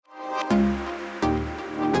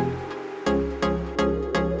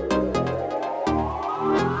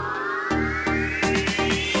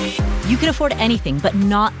can afford anything, but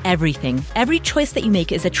not everything. Every choice that you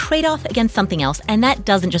make is a trade-off against something else, and that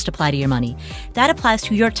doesn't just apply to your money. That applies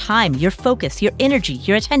to your time, your focus, your energy,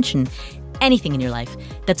 your attention, anything in your life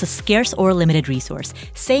that's a scarce or limited resource.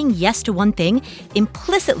 Saying yes to one thing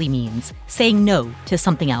implicitly means saying no to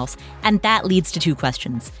something else, and that leads to two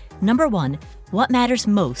questions. Number one, what matters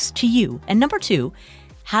most to you? And number two,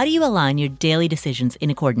 how do you align your daily decisions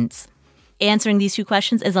in accordance? Answering these two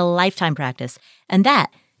questions is a lifetime practice, and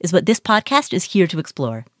that is what this podcast is here to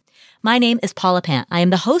explore. My name is Paula Pant. I am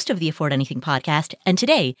the host of the Afford Anything podcast, and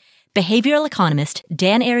today, behavioral economist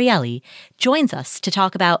Dan Ariely joins us to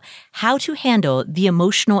talk about how to handle the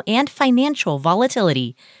emotional and financial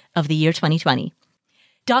volatility of the year 2020.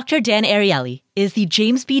 Dr. Dan Ariely is the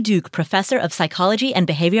James B. Duke Professor of Psychology and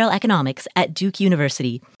Behavioral Economics at Duke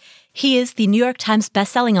University. He is the New York Times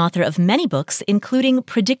bestselling author of many books, including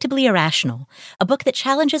Predictably Irrational, a book that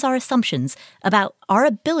challenges our assumptions about our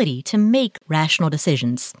ability to make rational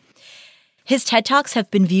decisions. His TED Talks have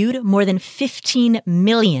been viewed more than 15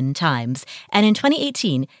 million times, and in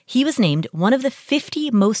 2018, he was named one of the 50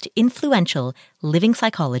 most influential living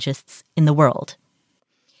psychologists in the world.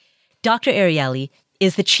 Dr. Ariely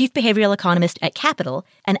is the chief behavioral economist at Capital,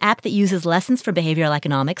 an app that uses lessons from behavioral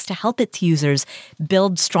economics to help its users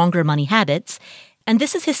build stronger money habits. And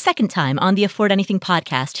this is his second time on the Afford Anything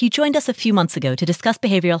podcast. He joined us a few months ago to discuss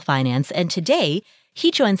behavioral finance, and today he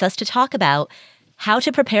joins us to talk about how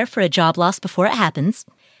to prepare for a job loss before it happens,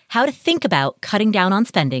 how to think about cutting down on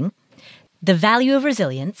spending, the value of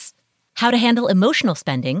resilience, how to handle emotional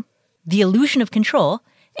spending, the illusion of control,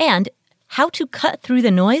 and how to cut through the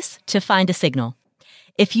noise to find a signal.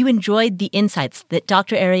 If you enjoyed the insights that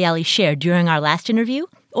Dr. Ariely shared during our last interview,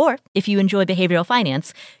 or if you enjoy behavioral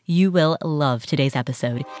finance, you will love today's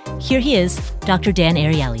episode. Here he is, Dr. Dan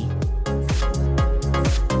Ariely.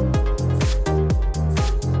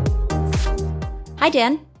 Hi,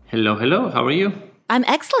 Dan. Hello. How are you? I'm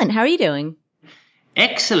excellent. How are you doing?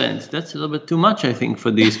 Excellent. That's a little bit too much, I think,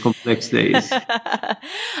 for these complex days.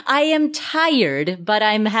 I am tired, but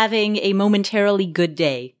I'm having a momentarily good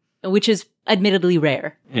day, which is admittedly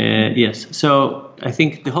rare. Yes. So I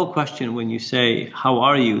think the whole question when you say, how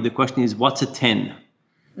are you? The question is, what's a 10?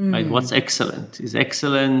 Right? What's excellent? Is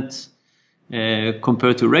excellent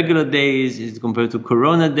compared to regular days? Is it compared to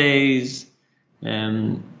Corona days?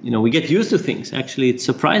 We get used to things. Actually, it's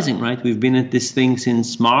surprising, right? We've been at this thing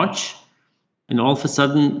since March, and all of a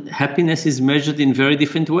sudden, happiness is measured in very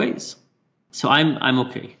different ways. So I'm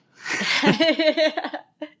okay.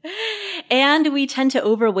 And we tend to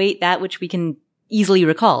overweight that which we can easily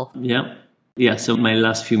recall. Yeah. So my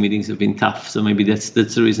last few meetings have been tough. So maybe that's the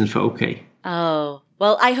reason for okay. Oh,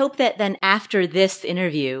 well, I hope that then after this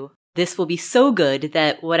interview, this will be so good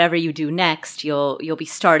that whatever you do next, you'll be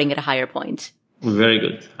starting at a higher point. Very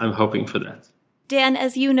good. I'm hoping for that. Dan,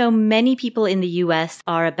 as you know, many people in the U.S.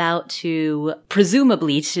 are about to,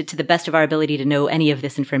 presumably to the best of our ability to know any of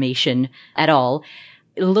this information at all,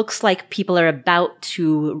 it looks like people are about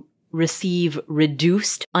to receive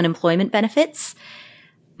reduced unemployment benefits.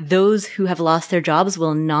 Those who have lost their jobs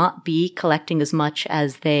will not be collecting as much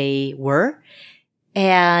as they were.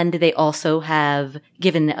 And they also have,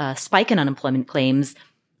 given a spike in unemployment claims,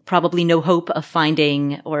 probably no hope of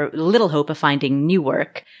finding, or little hope of finding new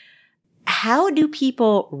work. How do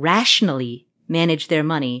people rationally manage their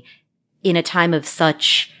money in a time of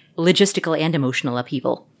such logistical and emotional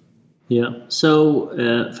upheaval? Yeah. So,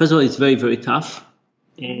 first of all, it's very, very tough.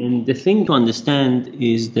 And the thing to understand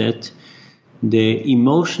is that the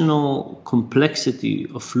emotional complexity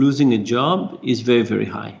of losing a job is very, very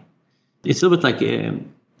high. It's a little bit like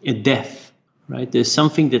a death, right? There's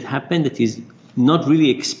something that happened that is not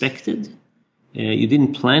really expected. You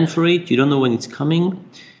didn't plan for it. You don't know when it's coming.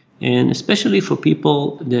 And especially for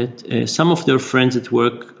people that some of their friends at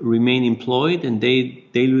work remain employed and they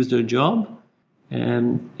lose their job,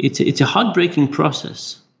 it's a heartbreaking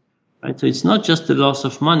process. Right? So it's not just the loss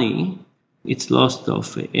of money, it's loss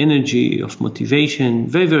of energy, of motivation,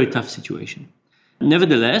 very, very tough situation.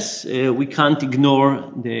 Nevertheless, we can't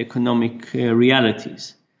ignore the economic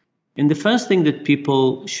realities. And the first thing that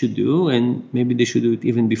people should do, and maybe they should do it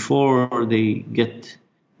even before they get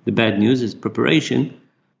the bad news as preparation,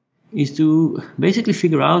 is to basically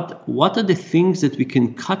figure out what are the things that we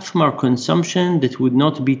can cut from our consumption that would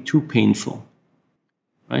not be too painful.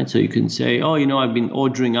 Right? So you can say, I've been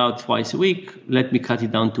ordering out twice a week. Let me cut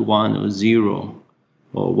it down to 1 or 0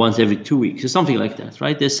 or once every 2 weeks or something like that,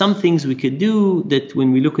 right? There's some things we could do that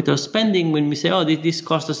when we look at our spending, when we say, this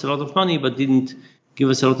cost us a lot of money but didn't give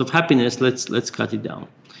us a lot of happiness, let's cut it down.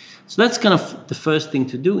 So that's kind of the first thing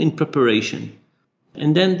to do in preparation.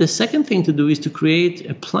 And then the second thing to do is to create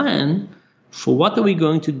a plan for what are we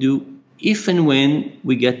going to do if and when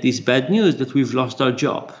we get this bad news that we've lost our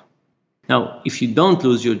job. Now, if you don't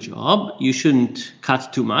lose your job, you shouldn't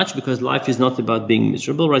cut too much because life is not about being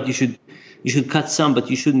miserable, right? You should cut some, but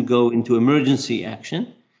you shouldn't go into emergency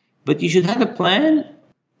action. But you should have a plan.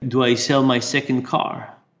 Do I sell my second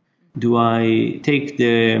car? Do I take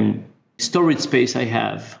the storage space I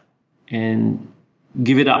have and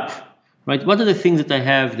give it up? Right? What are the things that I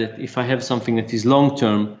have that if I have something that is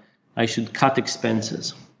long-term, I should cut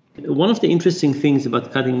expenses? One of the interesting things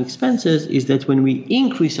about cutting expenses is that when we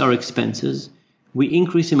increase our expenses, we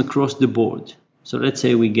increase them across the board. So let's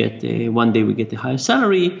say one day we get a higher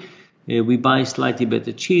salary, we buy slightly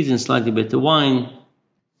better cheese and slightly better wine,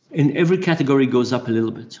 and every category goes up a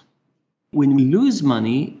little bit. When we lose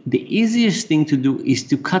money, the easiest thing to do is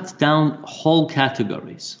to cut down whole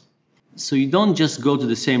categories. So you don't just go to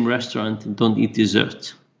the same restaurant and don't eat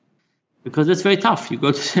dessert. Because that's very tough. You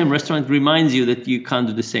go to the same restaurant, it reminds you that you can't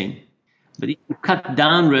do the same. But if you cut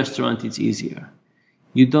down restaurant, it's easier.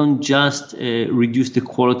 You don't just reduce the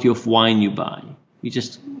quality of wine you buy. You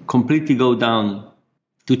just completely go down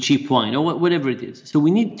to cheap wine or whatever it is. So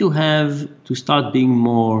we need to start being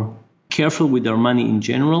more careful with our money in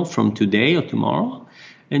general from today or tomorrow.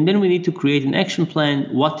 And then we need to create an action plan.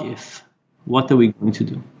 What if? What are we going to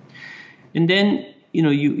do? And then,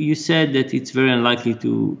 you said that it's very unlikely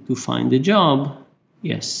to find a job.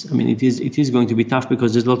 Yes, I mean, it is going to be tough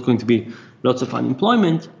because there's going to be lots of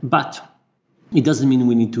unemployment, but it doesn't mean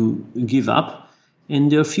we need to give up. And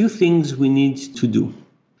there are a few things we need to do.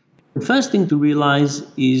 The first thing to realize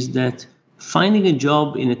is that finding a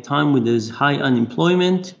job in a time when there's high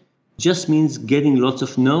unemployment just means getting lots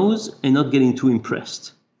of no's and not getting too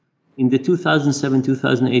impressed. In the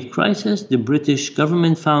 2007-2008 crisis, the British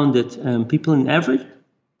government found that people on average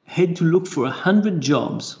had to look for 100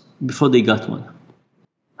 jobs before they got one.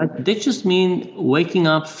 That just means waking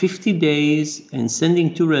up 50 days and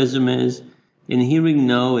sending 2 resumes and hearing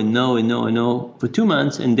no and no and no and no for 2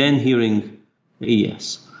 months and then hearing a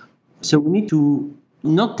yes. So we need to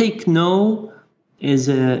not take no as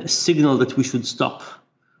a signal that we should stop.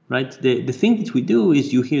 Right? The thing that we do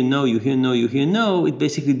is you hear no, you hear no, you hear no. It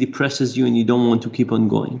basically depresses you and you don't want to keep on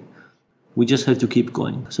going. We just have to keep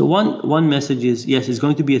going. So one message is, yes, it's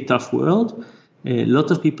going to be a tough world. A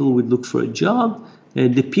lot of people would look for a job.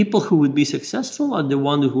 The people who would be successful are the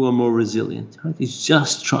ones who are more resilient. Right? It's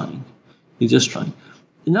just trying. It's just trying.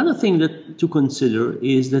 Another thing to consider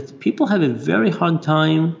is that people have a very hard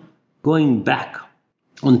time going back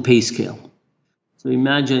on pay scale. So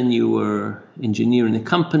imagine you were engineer in a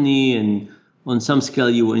company and on some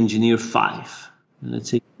scale you were engineer 5. And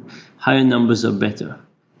let's say higher numbers are better.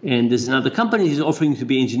 And there's another company that is offering to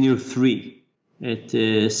be engineer 3 at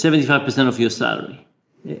 75% of your salary.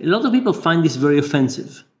 A lot of people find this very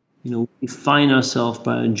offensive. We define ourselves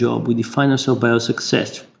by our job. We define ourselves by our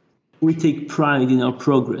success. We take pride in our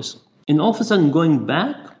progress. And all of a sudden going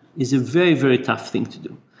back is a very, very tough thing to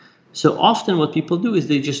do. So often what people do is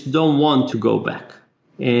they just don't want to go back.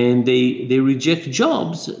 And they reject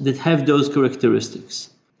jobs that have those characteristics.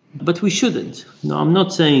 But we shouldn't. No, I'm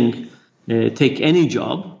not saying take any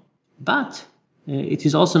job, but it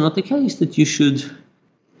is also not the case that you should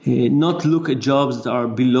not look at jobs that are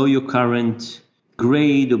below your current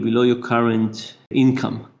grade or below your current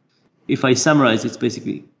income. If I summarize, it's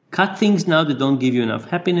basically cut things now that don't give you enough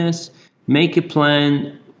happiness, make a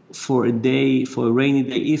plan for a day, for a rainy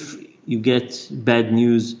day, if you get bad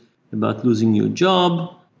news about losing your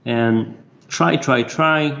job, and try.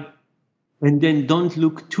 And then don't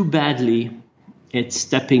look too badly at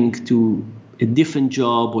stepping to a different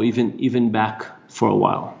job or even back for a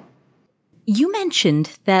while. You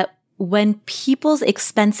mentioned that when people's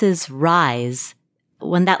expenses rise,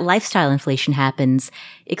 when that lifestyle inflation happens,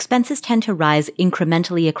 expenses tend to rise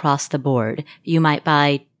incrementally across the board. You might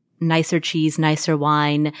buy nicer cheese, nicer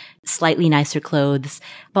wine, slightly nicer clothes.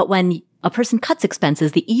 But when a person cuts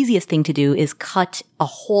expenses, the easiest thing to do is cut a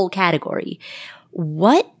whole category.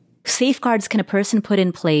 What safeguards can a person put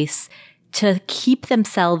in place to keep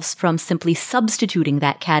themselves from simply substituting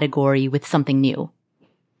that category with something new?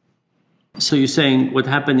 So you're saying what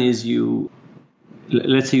happened is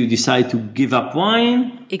let's say you decide to give up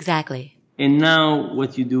wine. Exactly. And now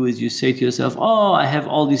what you do is you say to yourself, oh, I have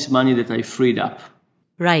all this money that I freed up.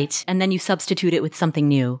 Right. And then you substitute it with something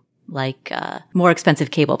new, like a more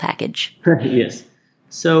expensive cable package. Yes.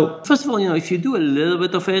 So first of all, if you do a little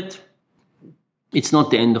bit of it, it's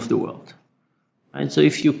not the end of the world. Right? So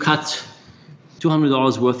if you cut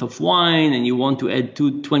 $200 worth of wine and you want to add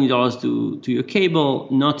 $20 to your cable,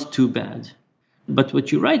 not too bad. But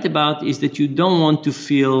what you write about is that you don't want to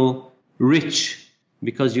feel rich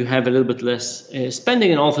because you have a little bit less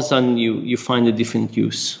spending, and all of a sudden you find a different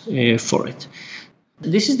use for it.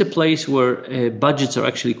 This is the place where budgets are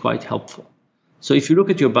actually quite helpful. So if you look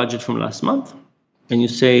at your budget from last month and you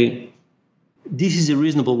say, this is a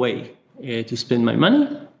reasonable way to spend my money,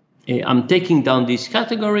 I'm taking down this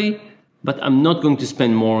category, but I'm not going to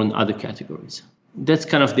spend more on other categories. That's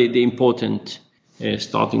kind of the important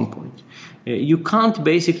starting point. You can't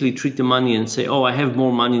basically treat the money and say, oh, I have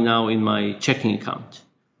more money now in my checking account.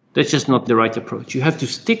 That's just not the right approach. You have to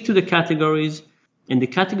stick to the categories, and the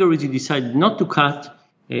categories you decide not to cut,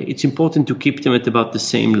 it's important to keep them at about the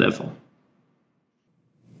same level.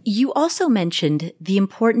 You also mentioned the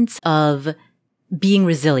importance of being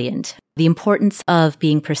resilient, the importance of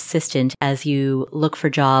being persistent as you look for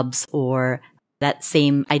jobs, or that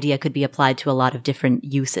same idea could be applied to a lot of different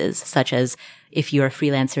uses, such as if you're a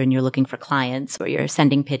freelancer and you're looking for clients or you're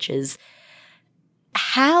sending pitches.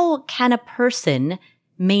 How can a person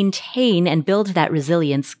maintain and build that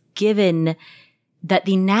resilience given that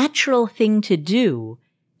the natural thing to do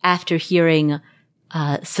after hearing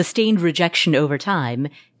sustained rejection over time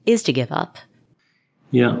is to give up?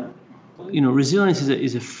 Yeah. Resilience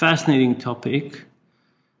is a fascinating topic.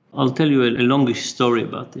 I'll tell you a longish story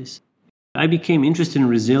about this. I became interested in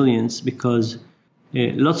resilience because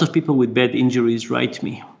lots of people with bad injuries write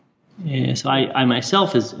me. So I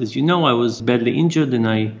myself, as you know, I was badly injured, and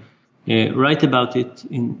I write about it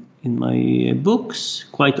in my books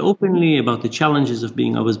quite openly about the challenges of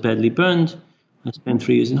I was badly burned. I spent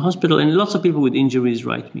 3 years in hospital, and lots of people with injuries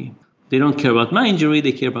write me. They don't care about my injury,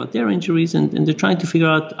 they care about their injuries, and they're trying to figure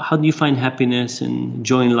out how do you find happiness and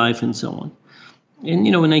joy in life and so on. And,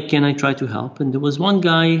 when I can, I try to help. And there was one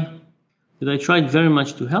guy that I tried very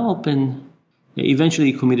much to help, and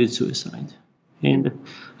eventually he committed suicide. And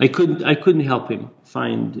I couldn't help him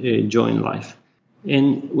find joy in life.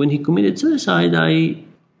 And when he committed suicide, I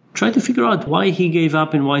tried to figure out why he gave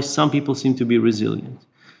up and why some people seem to be resilient.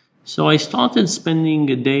 So I started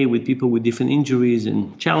spending a day with people with different injuries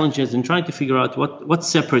and challenges and trying to figure out what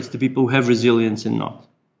separates the people who have resilience and not.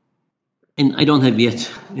 And I don't have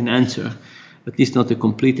yet an answer, at least not a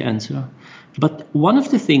complete answer. But one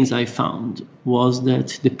of the things I found was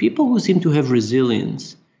that the people who seem to have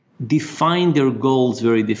resilience define their goals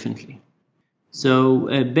very differently. So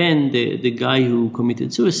Ben, the guy who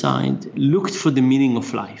committed suicide, looked for the meaning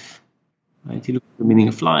of life. Right? He looked for the meaning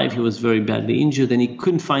of life. He was very badly injured, and he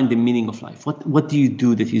couldn't find the meaning of life. What do you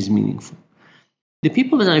do that is meaningful? The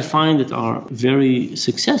people that I find that are very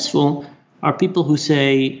successful are people who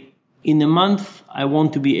say, in a month, I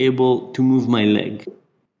want to be able to move my leg.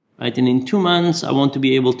 Right? And in 2 months, I want to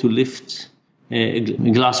be able to lift a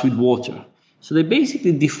glass with water. So they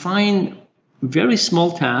basically define very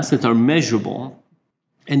small tasks that are measurable,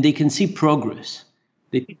 and they can see progress.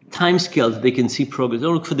 They pick time scales, they can see progress. They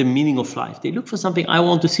don't look for the meaning of life. They look for something, I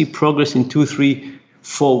want to see progress in 2, 3,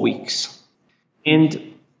 4 weeks.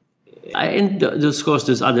 And of course,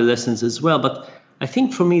 there's other lessons as well. But I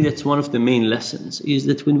think for me, that's one of the main lessons, is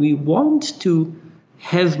that when we want to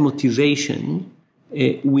have motivation,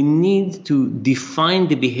 we need to define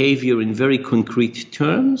the behavior in very concrete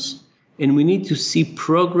terms, and we need to see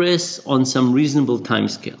progress on some reasonable time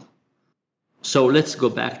scale. So let's go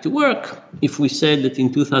back to work. If we said that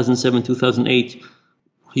in 2007, 2008,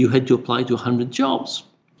 you had to apply to 100 jobs,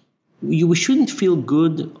 we shouldn't feel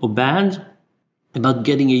good or bad about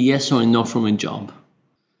getting a yes or a no from a job.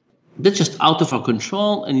 That's just out of our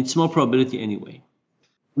control, and it's more probability anyway.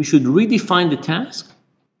 We should redefine the task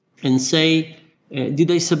and say,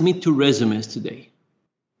 did I submit 2 resumes today?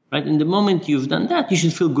 Right? And the moment you've done that, you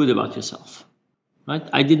should feel good about yourself. Right?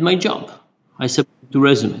 I did my job. I submitted 2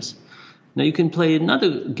 resumes. Now you can play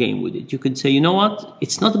another game with it. You could say, you know what?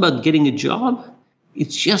 It's not about getting a job.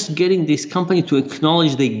 It's just getting this company to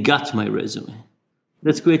acknowledge they got my resume.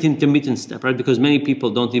 Let's create an intermittent step, right? Because many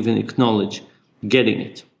people don't even acknowledge getting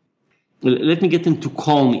it. Let me get them to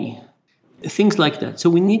call me. Things like that. So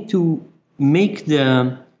we need to make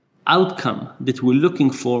the outcome that we're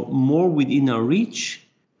looking for more within our reach,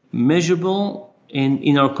 measurable, and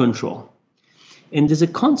in our control. And there's a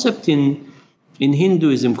concept in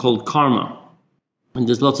Hinduism called karma. And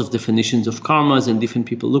there's lots of definitions of karmas, and different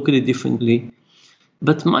people look at it differently.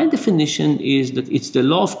 But my definition is that it's the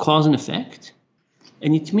law of cause and effect.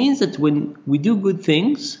 And it means that when we do good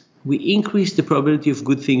things, we increase the probability of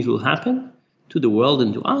good things will happen to the world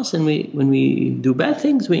and to us. And when we do bad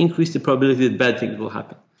things, we increase the probability that bad things will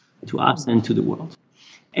happen to us and to the world.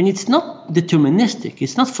 And it's not deterministic.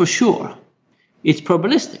 It's not for sure. It's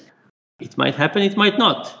probabilistic. It might happen, it might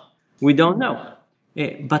not. We don't know.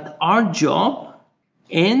 But our job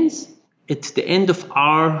ends at the end of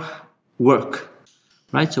our work,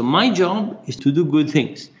 right? So my job is to do good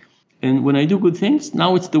things. And when I do good things,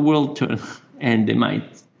 now it's the world's turn. And they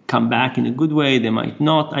might come back in a good way, they might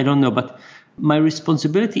not, I don't know. But my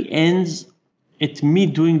responsibility ends at me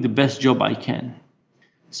doing the best job I can.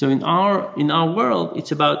 So in our world,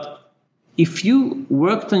 it's about if you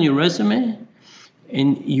worked on your resume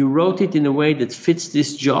and you wrote it in a way that fits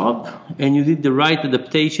this job and you did the right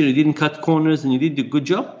adaptation, you didn't cut corners and you did the good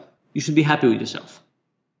job, you should be happy with yourself.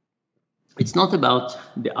 It's not about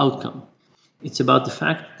the outcome. It's about the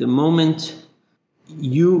fact the moment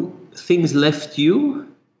things left you,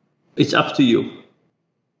 it's up to you.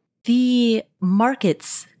 The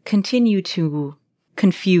markets continue to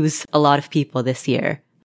confuse a lot of people this year.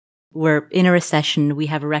 We're in a recession. We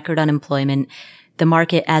have a record unemployment. The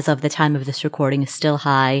market, as of the time of this recording, is still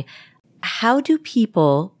high. How do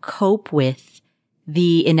people cope with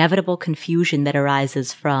the inevitable confusion that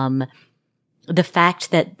arises from the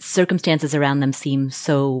fact that circumstances around them seem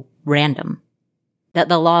so random? That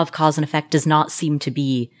the law of cause and effect does not seem to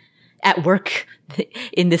be at work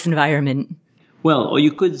in this environment? Well, or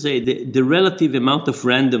you could say the relative amount of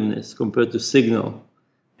randomness compared to signal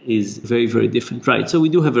is very, very different, right? So we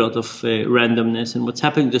do have a lot of randomness, and what's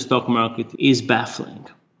happening in the stock market is baffling.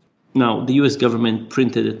 Now, the US government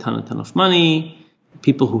printed a ton of money.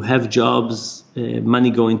 People who have jobs, money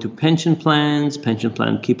go into pension plans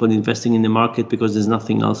keep on investing in the market because there's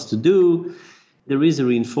nothing else to do. There is a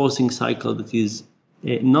reinforcing cycle that is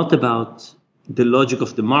not about the logic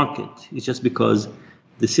of the market. It's just because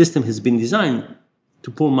the system has been designed to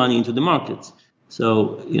pour money into the markets.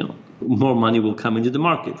 So, more money will come into the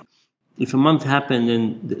market. If a month happened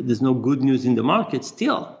and there's no good news in the market,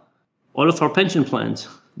 still, all of our pension plans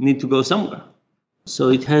need to go somewhere. So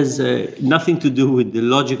it has nothing to do with the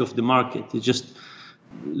logic of the market. It's just a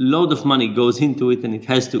load of money goes into it and it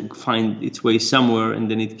has to find its way somewhere, and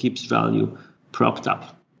then it keeps value propped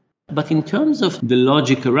up. But in terms of the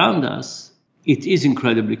logic around us, it is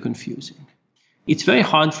incredibly confusing. It's very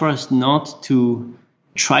hard for us not to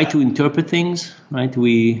try to interpret things, right?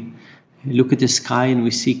 We look at the sky and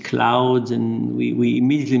we see clouds and we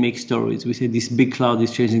immediately make stories. We say this big cloud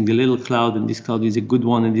is chasing the little cloud, and this cloud is a good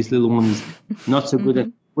one and this little one is not so good.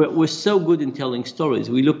 Mm-hmm. We're so good in telling stories.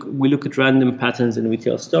 We look at random patterns and we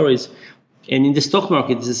tell stories. And in the stock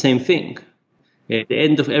market, it's the same thing. At the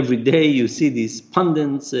end of every day, you see these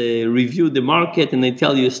pundits review the market and they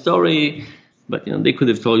tell you a story, but they could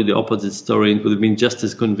have told you the opposite story and it would have been just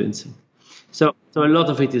as convincing. So a lot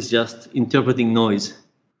of it is just interpreting noise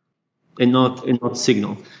and not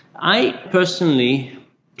signal. I personally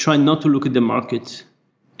try not to look at the market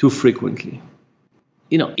too frequently.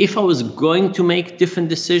 If I was going to make different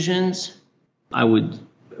decisions, I would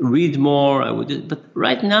read more. But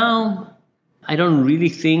right now, I don't really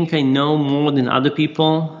think I know more than other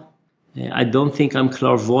people. I don't think I'm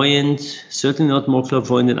clairvoyant, certainly not more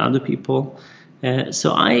clairvoyant than other people.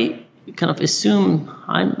 So I kind of assume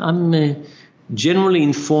I'm generally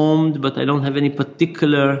informed, but I don't have any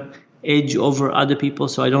particular edge over other people,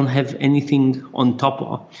 so I don't have anything on top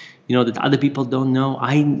of, that other people don't know.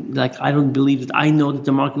 I don't believe that I know that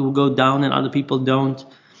the market will go down and other people don't.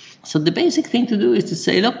 So the basic thing to do is to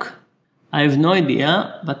say, look, I have no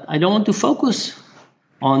idea, but I don't want to focus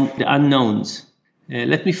on the unknowns.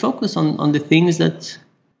 Let me focus on the things that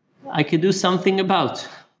I can do something about.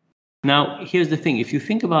 Now, here's the thing. If you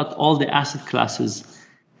think about all the asset classes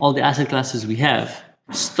we have,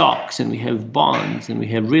 stocks, and we have bonds, and we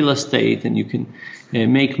have real estate, and you can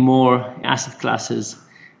make more asset classes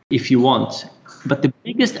if you want. But the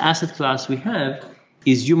biggest asset class we have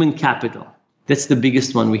is human capital. That's the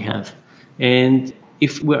biggest one we have. And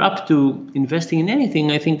if we're up to investing in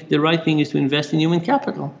anything, I think the right thing is to invest in human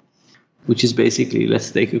capital, which is basically,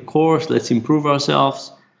 let's take a course, let's improve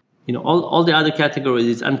ourselves. All the other categories,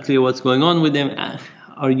 it's unclear what's going on with them.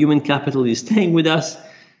 Our human capital is staying with us.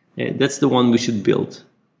 That's the one we should build.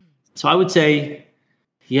 So I would say,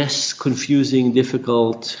 yes, confusing,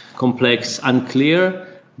 difficult, complex, unclear,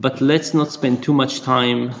 but let's not spend too much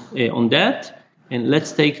time on that. And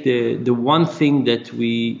let's take the one thing that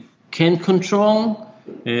we can control,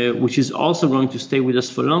 which is also going to stay with us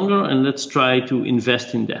for longer, and let's try to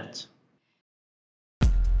invest in that.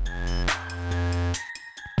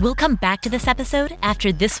 We'll come back to this episode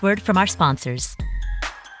after this word from our sponsors.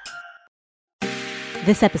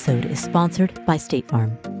 This episode is sponsored by State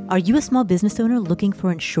Farm. Are you a small business owner looking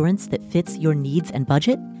for insurance that fits your needs and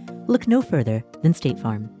budget? Look no further than State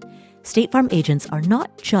Farm. State Farm agents are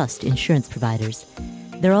not just insurance providers.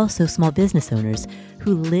 They're also small business owners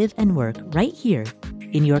who live and work right here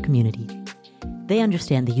in your community. They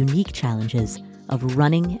understand the unique challenges of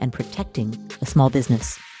running and protecting a small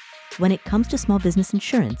business. When it comes to small business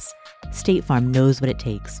insurance, State Farm knows what it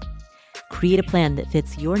takes. Create a plan that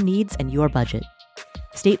fits your needs and your budget.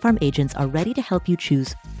 State Farm agents are ready to help you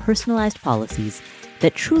choose personalized policies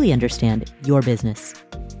that truly understand your business.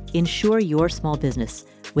 Insure your small business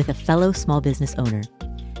with a fellow small business owner.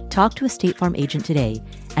 Talk to a State Farm agent today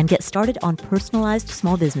and get started on personalized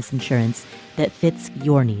small business insurance that fits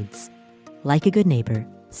your needs. Like a good neighbor,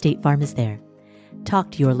 State Farm is there.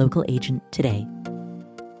 Talk to your local agent today.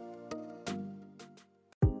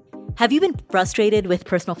 Have you been frustrated with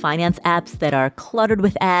personal finance apps that are cluttered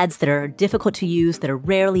with ads, that are difficult to use, that are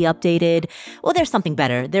rarely updated? Well, there's something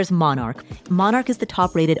better. There's Monarch. Monarch is the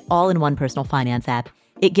top-rated all-in-one personal finance app.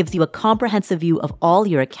 It gives you a comprehensive view of all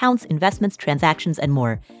your accounts, investments, transactions, and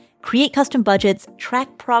more. Create custom budgets,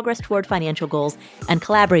 track progress toward financial goals, and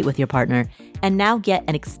collaborate with your partner. And now get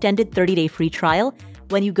an extended 30-day free trial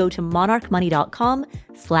when you go to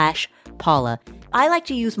monarchmoney.com/Paula. I like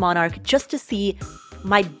to use Monarch just to see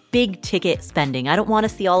my big ticket spending. I don't want to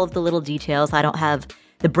see all of the little details. I don't have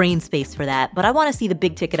the brain space for that, but I want to see the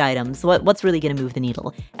big ticket items. What's really going to move the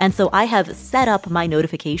needle? And so I have set up my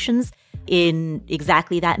notifications in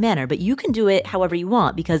exactly that manner, but you can do it however you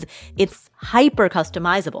want because it's hyper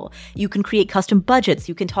customizable. You can create custom budgets.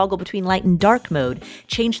 You can toggle between light and dark mode,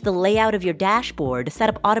 change the layout of your dashboard, set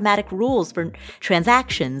up automatic rules for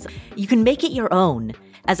transactions. You can make it your own.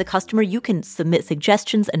 As a customer, you can submit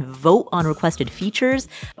suggestions and vote on requested features.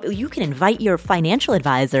 You can invite your financial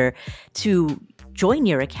advisor to join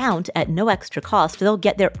your account at no extra cost. They'll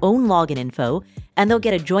get their own login info and they'll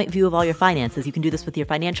get a joint view of all your finances. You can do this with your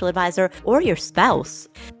financial advisor or your spouse.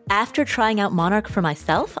 After trying out Monarch for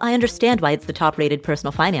myself, I understand why it's the top-rated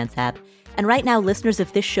personal finance app. And right now, listeners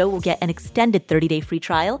of this show will get an extended 30-day free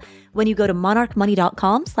trial when you go to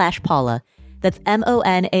monarchmoney.com/Paula. That's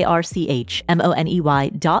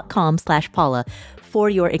monarchmoney.com/Paula for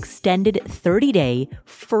your extended 30-day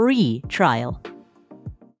free trial.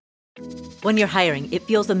 When you're hiring, it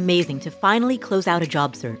feels amazing to finally close out a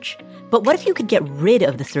job search. But what if you could get rid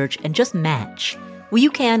of the search and just match? Well, you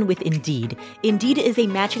can with Indeed. Indeed is a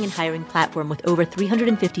matching and hiring platform with over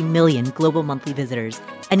 350 million global monthly visitors,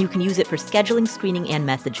 and you can use it for scheduling, screening, and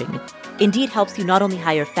messaging. Indeed helps you not only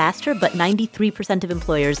hire faster, but 93% of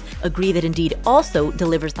employers agree that Indeed also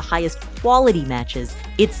delivers the highest quality matches.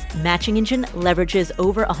 Its matching engine leverages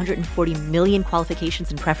over 140 million qualifications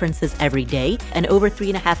and preferences every day, and over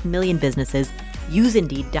 3.5 million businesses use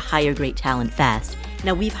Indeed to hire great talent fast.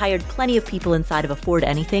 Now, we've hired plenty of people inside of Afford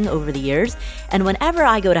Anything over the years, and whenever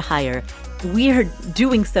I go to hire, we're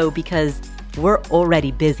doing so because we're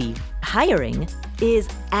already busy. Hiring is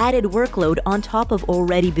added workload on top of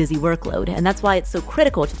already busy workload, and that's why it's so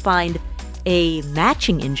critical to find a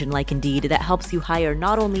matching engine like Indeed that helps you hire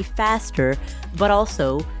not only faster, but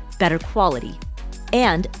also better quality.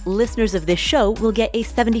 And listeners of this show will get a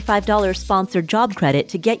 $75 sponsored job credit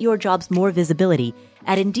to get your jobs more visibility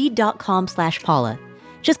at Indeed.com/Paula.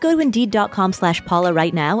 Just go to Indeed.com/Paula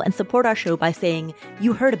right now and support our show by saying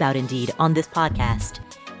you heard about Indeed on this podcast.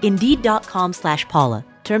 Indeed.com/Paula.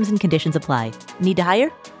 Terms and conditions apply. Need to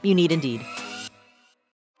hire? You need Indeed.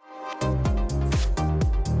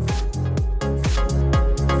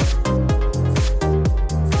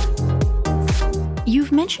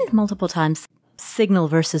 You've mentioned multiple times signal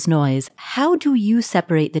versus noise. How do you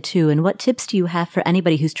separate the two, and what tips do you have for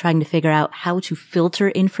anybody who's trying to figure out how to filter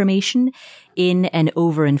information in an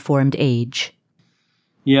over-informed age?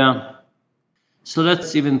 Yeah. So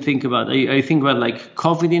let's even think about, are you thinking about like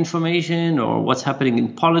COVID information or what's happening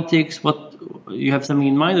in politics? What, you have something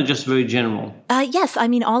in mind or just very general? Yes. I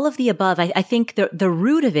mean, all of the above. I think the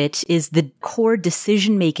root of it is the core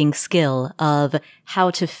decision-making skill of how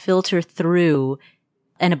to filter through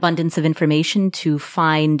an abundance of information to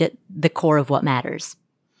find the core of what matters.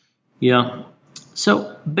 Yeah.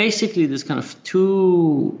 So basically, there's kind of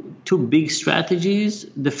two big strategies.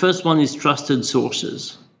 The first one is trusted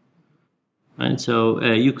sources. Right? So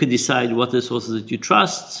you could decide what the sources that you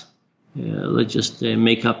trust. Let's just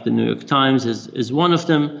make up the New York Times as one of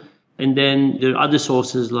them. And then there are other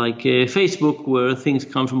sources like Facebook, where things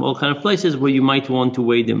come from all kinds of places where you might want to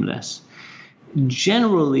weigh them less.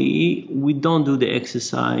 Generally, we don't do the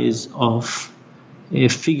exercise of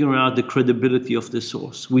figuring out the credibility of the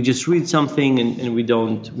source. We just read something and we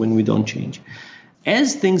don't change.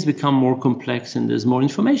 As things become more complex and there's more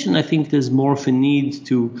information, I think there's more of a need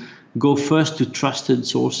to go first to trusted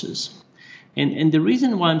sources. And the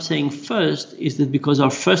reason why I'm saying first is that because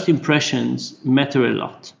our first impressions matter a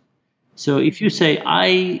lot. So if you say,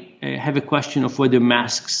 I have a question of whether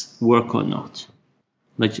masks work or not,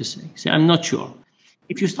 let's just say I'm not sure.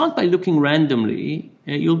 if you start by looking randomly,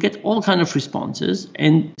 you'll get all kinds of responses.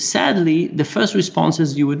 And sadly, the first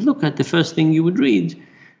responses you would look at, the first thing you would read,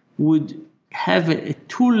 would have a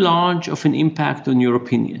too large of an impact on your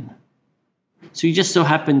opinion. So you just so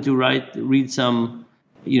happen to read some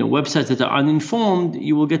websites that are uninformed,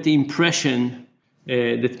 you will get the impression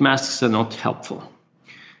that masks are not helpful.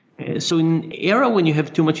 So in an era when you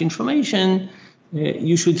have too much information,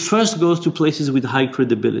 you should first go to places with high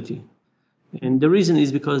credibility. And the reason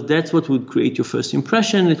is because that's what would create your first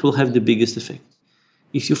impression. It will have the biggest effect.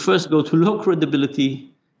 If you first go to low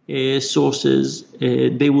credibility sources,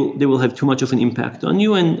 they will have too much of an impact on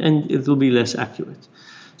you, and it will be less accurate.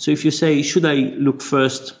 So if you say, should I look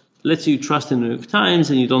first? Let's say you trust the New York Times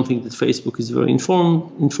and you don't think that Facebook is very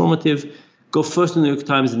informative. Go first to the New York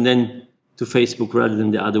Times and then to Facebook rather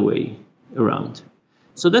than the other way around.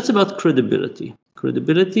 So that's about credibility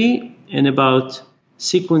and about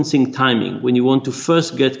sequencing timing when you want to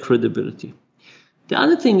first get credibility. The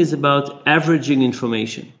other thing is about averaging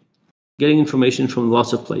information, getting information from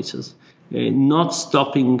lots of places, not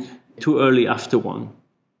stopping too early after one.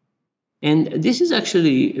 And this is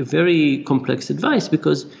actually a very complex advice,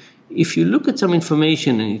 because if you look at some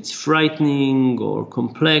information and it's frightening or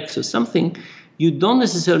complex or something, you don't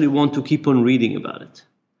necessarily want to keep on reading about it.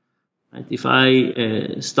 Right? If I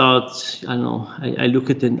I look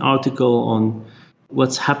at an article on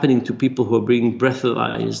what's happening to people who are being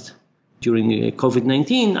breathalyzed during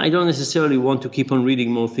COVID-19, I don't necessarily want to keep on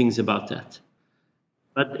reading more things about that.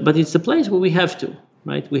 But it's a place where we have to,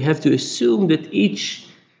 right? We have to assume that each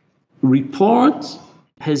report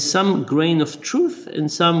has some grain of truth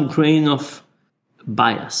and some grain of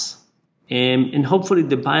bias. And hopefully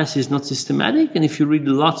the bias is not systematic. And if you read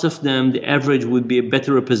lots of them, the average would be a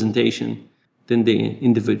better representation than the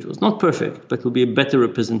individuals. Not perfect, but will be a better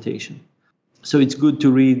representation. So it's good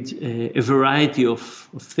to read a variety of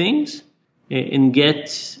things and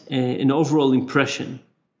get an overall impression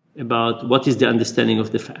about what is the understanding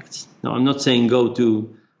of the facts. Now, I'm not saying go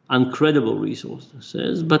to uncredible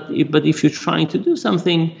resources, but if you're trying to do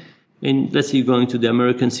something, and let's say you're going to the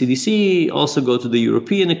American CDC, also go to the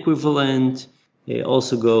European equivalent,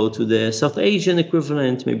 also go to the South Asian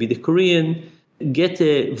equivalent, maybe the Korean, get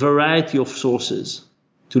a variety of sources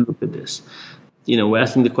to look at this. We're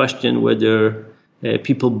asking the question whether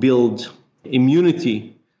people build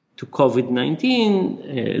immunity to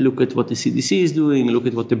COVID-19, look at what the CDC is doing, look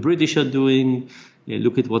at what the British are doing,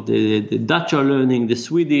 look at what the Dutch are learning, the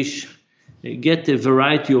Swedish, get a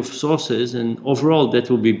variety of sources, and overall that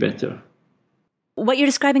will be better. What you're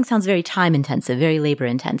describing sounds very time intensive, very labor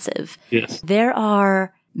intensive. Yes. There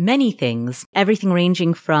are many things, everything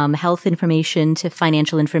ranging from health information to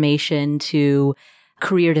financial information to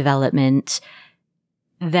career development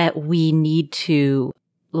that we need to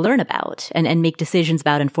learn about and make decisions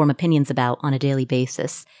about and form opinions about on a daily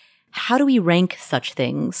basis. How do we rank such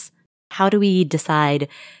things? How do we decide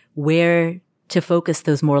where to focus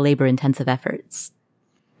those more labor-intensive efforts?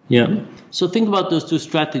 Yeah. So think about those two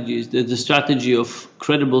strategies. There's the strategy of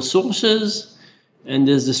credible sources, and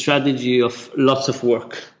there's the strategy of lots of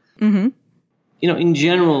work. Mm-hmm. In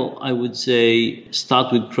general, I would say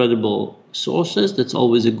start with credible sources. That's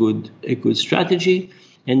always a good strategy.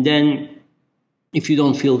 And then if you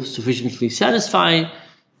don't feel sufficiently satisfied,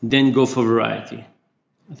 then go for variety.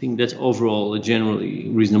 I think that's overall a generally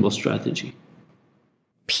reasonable strategy.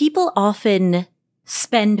 People often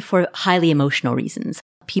spend for highly emotional reasons.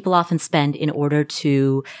 People often spend in order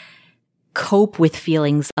to cope with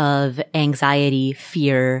feelings of anxiety,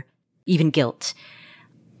 fear, even guilt.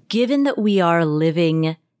 Given that we are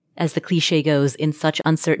living, as the cliche goes, in such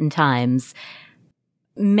uncertain times,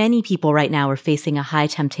 many people right now are facing a high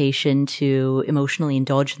temptation to emotionally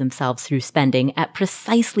indulge themselves through spending at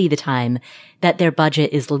precisely the time that their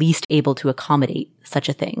budget is least able to accommodate such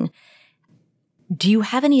a thing. Do you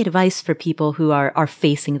have any advice for people who are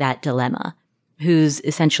facing that dilemma, whose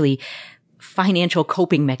essentially financial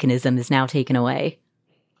coping mechanism is now taken away?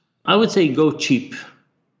 I would say go cheap.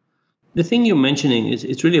 The thing you're mentioning is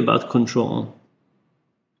it's really about control.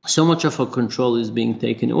 So much of our control is being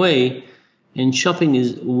taken away. And shopping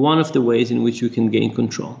is one of the ways in which you can gain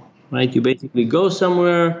control, right? You basically go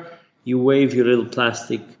somewhere, you wave your little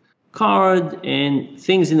plastic card, and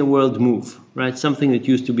things in the world move, right? Something that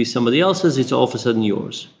used to be somebody else's, it's all of a sudden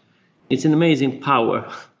yours. It's an amazing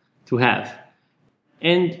power to have.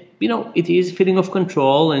 And, it is a feeling of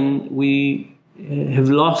control, and we have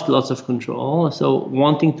lost lots of control. So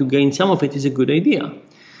wanting to gain some of it is a good idea.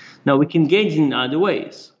 Now, we can gain it in other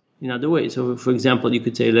ways. So, for example, you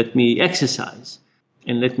could say, let me exercise.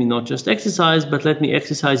 And let me not just exercise, but let me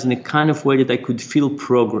exercise in a kind of way that I could feel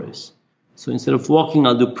progress. So instead of walking,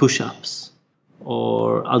 I'll do push-ups,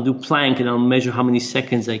 or I'll do plank and I'll measure how many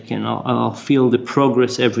seconds I can. I'll feel the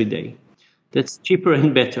progress every day. That's cheaper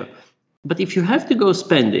and better. But if you have to go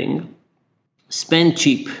spending, spend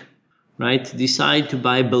cheap, right? Decide to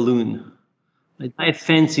buy a balloon. Right? Buy a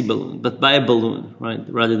fancy balloon, but buy a balloon, right?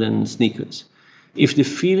 Rather than sneakers. If the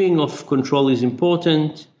feeling of control is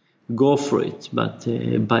important, go for it. But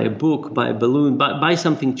buy a book, buy a balloon, buy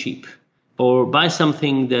something cheap. Or buy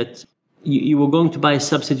something that you were going to buy a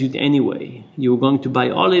substitute anyway. You were going to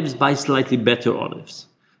buy olives, buy slightly better olives.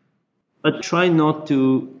 But try not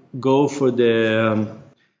to go for the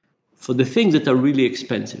things that are really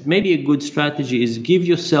expensive. Maybe a good strategy is give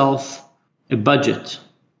yourself a budget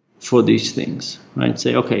for these things, right?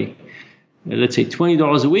 Say, okay, let's say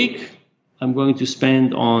 $20 a week, I'm going to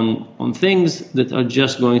spend on things that are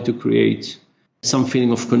just going to create some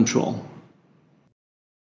feeling of control.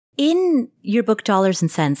 In your book, Dollars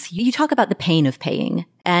and Cents, you talk about the pain of paying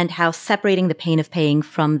and how separating the pain of paying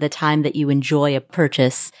from the time that you enjoy a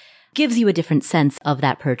purchase gives you a different sense of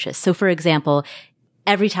that purchase. So, for example,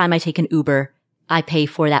 every time I take an Uber, I pay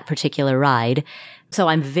for that particular ride. So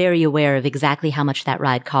I'm very aware of exactly how much that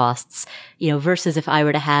ride costs, versus if I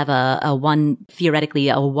were to have theoretically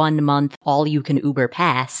a 1 month all you can Uber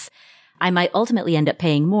pass, I might ultimately end up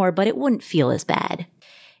paying more, but it wouldn't feel as bad.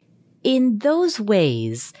 In those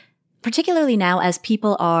ways, particularly now as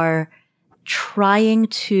people are trying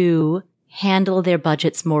to handle their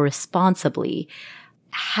budgets more responsibly,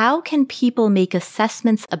 how can people make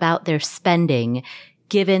assessments about their spending,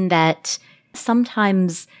 given that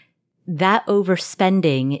sometimes that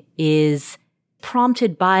overspending is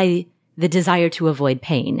prompted by the desire to avoid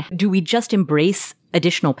pain? Do we just embrace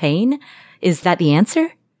additional pain? Is that the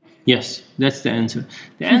answer? Yes, that's the answer.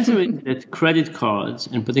 The answer is that credit cards,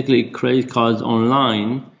 and particularly credit cards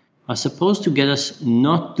online, are supposed to get us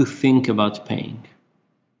not to think about paying.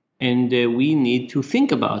 And we need to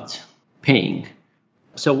think about paying.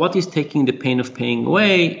 So what is taking the pain of paying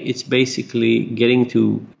away? It's basically getting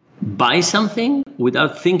to buy something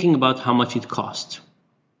without thinking about how much it costs.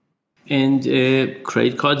 And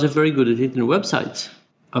credit cards are very good at it, and websites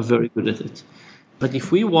are very good at it. But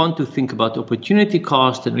if we want to think about opportunity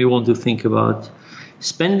cost, and we want to think about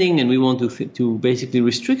spending, and we want to basically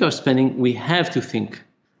restrict our spending, we have to think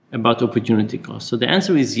about opportunity cost. So the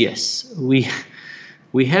answer is yes.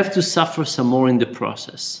 We have to suffer some more in the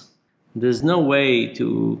process. There's no way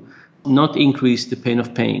to not increase the pain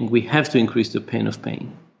of paying. We have to increase the pain of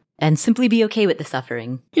paying. And simply be okay with the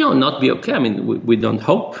suffering. Not be okay. I mean, we don't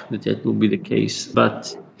hope that will be the case,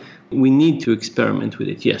 but we need to experiment with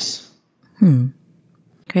it, yes.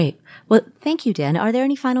 Great. Well, thank you, Dan. Are there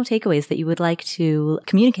any final takeaways that you would like to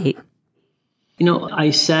communicate?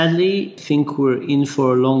 I sadly think we're in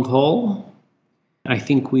for a long haul. I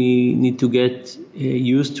think we need to get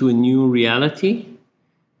used to a new reality.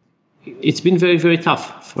 It's been very, very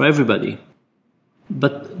tough for everybody.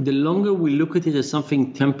 But the longer we look at it as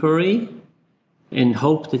something temporary and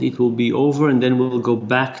hope that it will be over and then we'll go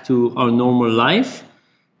back to our normal life,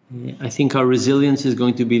 I think our resilience is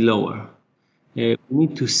going to be lower. We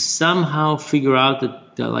need to somehow figure out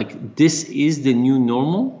that this is the new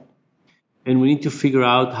normal, and we need to figure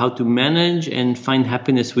out how to manage and find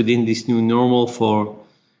happiness within this new normal for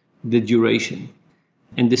the duration.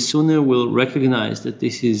 And the sooner we'll recognize that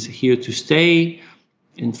this is here to stay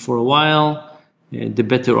and for a while, the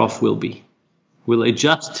better off we'll be. We'll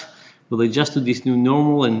adjust to this new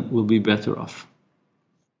normal and we'll be better off.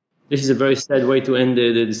 This is a very sad way to end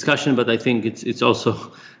the discussion, but I think it's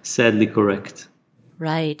also sadly correct.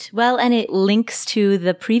 Right. Well, and it links to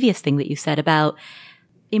the previous thing that you said about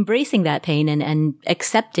embracing that pain and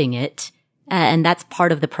accepting it. And that's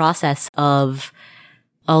part of the process of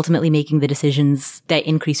ultimately making the decisions that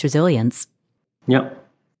increase resilience. Yeah.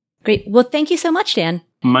 Great. Well, thank you so much, Dan.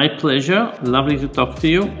 My pleasure. Lovely to talk to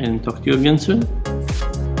you, and talk to you again soon.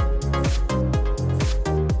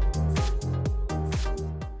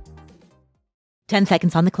 "10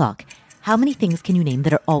 seconds on the clock. How many things can you name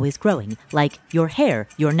that are always growing? Like your hair,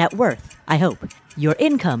 your net worth, I hope. Your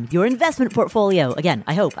income, your investment portfolio. Again,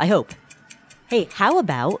 I hope. Hey, how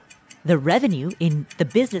about the revenue in the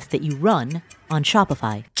business that you run on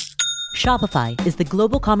Shopify? Shopify is the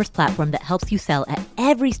global commerce platform that helps you sell at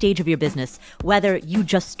every stage of your business, whether you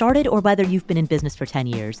just started or whether you've been in business for 10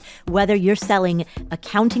 years, whether you're selling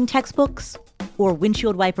accounting textbooks or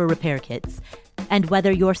windshield wiper repair kits, and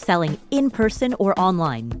whether you're selling in person or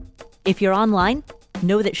online. If you're online,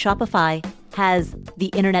 know that Shopify has the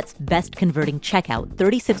internet's best converting checkout,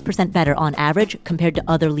 36% better on average compared to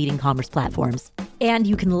other leading commerce platforms. And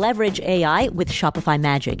you can leverage AI with Shopify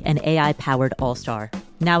Magic, an AI-powered all-star.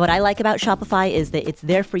 Now, what I like about Shopify is that it's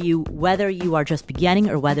there for you whether you are just beginning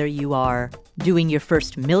or whether you are doing your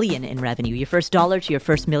first million in revenue, your first dollar to your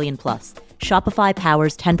first million plus. Shopify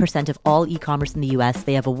powers 10% of all e-commerce in the US.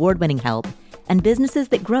 They have award-winning help, and businesses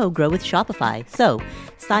that grow with Shopify. So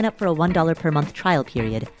sign up for a $1 per month trial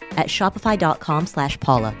period at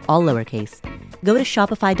shopify.com/Paula, all lowercase. Go to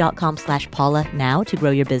shopify.com/Paula now to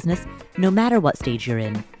grow your business, no matter what stage you're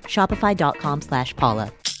in.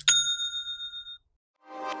 Shopify.com/Paula.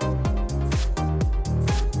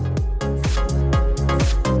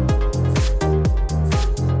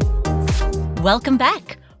 Welcome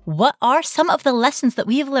back. What are some of the lessons that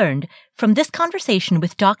we have learned from this conversation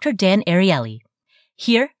with Dr. Dan Ariely?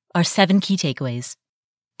 Here are 7 key takeaways.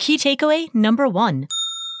 Key takeaway number 1,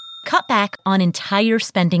 cut back on entire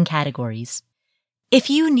spending categories.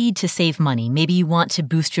 If you need to save money, maybe you want to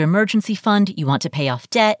boost your emergency fund, you want to pay off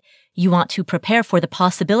debt, you want to prepare for the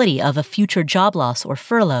possibility of a future job loss or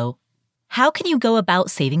furlough, how can you go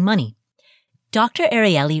about saving money? Dr.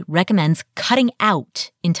 Ariely recommends cutting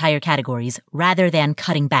out entire categories rather than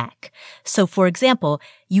cutting back. So, for example,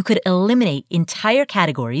 you could eliminate entire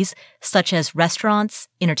categories such as restaurants,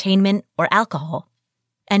 entertainment, or alcohol.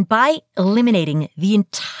 And by eliminating the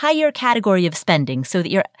entire category of spending so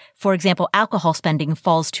that your, for example, alcohol spending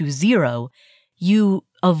falls to 0, you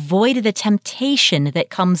avoid the temptation that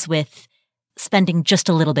comes with spending just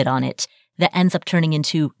a little bit on it that ends up turning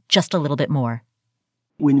into just a little bit more.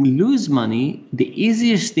 When we lose money, the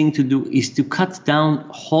easiest thing to do is to cut down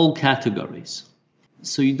whole categories.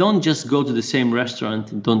 So you don't just go to the same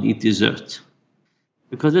restaurant and don't eat dessert.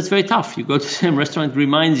 Because that's very tough. You go to the same restaurant, it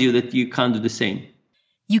reminds you that you can't do the same.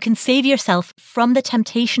 You can save yourself from the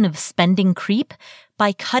temptation of spending creep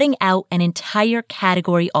by cutting out an entire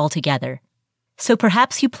category altogether. So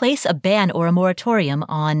perhaps you place a ban or a moratorium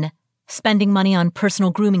on spending money on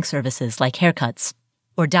personal grooming services like haircuts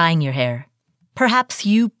or dyeing your hair. Perhaps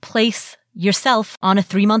you place yourself on a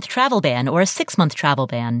 3-month travel ban or a 6-month travel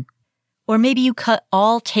ban. Or maybe you cut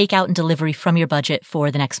all takeout and delivery from your budget for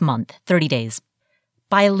the next month, 30 days.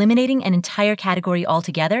 By eliminating an entire category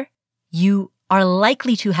altogether, you are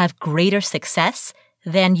likely to have greater success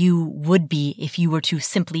than you would be if you were to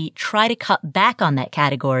simply try to cut back on that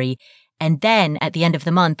category and then at the end of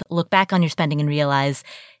the month look back on your spending and realize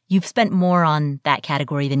you've spent more on that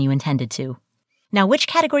category than you intended to. Now, which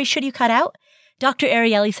category should you cut out? Dr.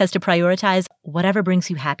 Ariely says to prioritize whatever brings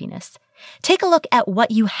you happiness. Take a look at what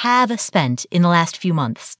you have spent in the last few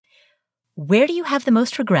months. Where do you have the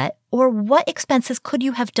most regret, or what expenses could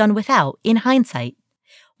you have done without in hindsight?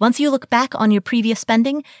 Once you look back on your previous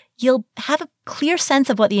spending, you'll have a clear sense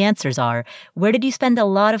of what the answers are. Where did you spend a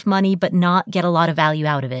lot of money but not get a lot of value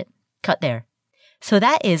out of it? Cut there. So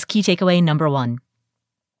that is key takeaway number 1.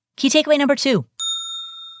 Key takeaway number 2,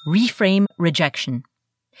 reframe rejection.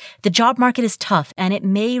 The job market is tough, and it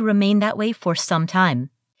may remain that way for some time.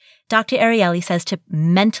 Dr. Ariely says to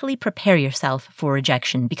mentally prepare yourself for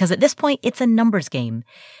rejection, because at this point, it's a numbers game.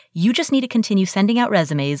 You just need to continue sending out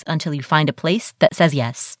resumes until you find a place that says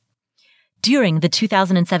yes. During the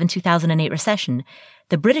 2007-2008 recession,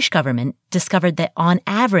 the British government discovered that on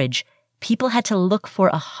average, people had to look for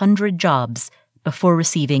 100 jobs before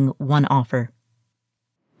receiving one offer.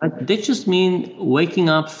 That just means waking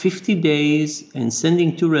up 50 days and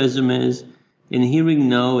sending 2 resumes and hearing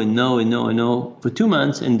no and no and no and no for 2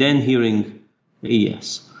 months and then hearing a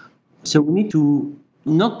yes. So we need to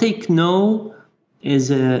not take no as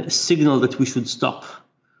a signal that we should stop,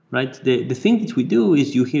 right? The thing that we do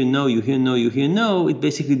is you hear no, you hear no, you hear no. It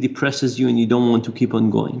basically depresses you and you don't want to keep on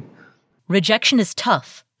going. Rejection is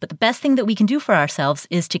tough, but the best thing that we can do for ourselves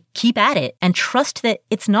is to keep at it and trust that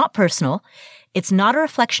it's not personal. It's not a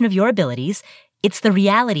reflection of your abilities. It's the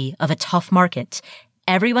reality of a tough market.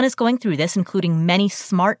 Everyone is going through this, including many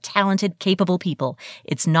smart, talented, capable people.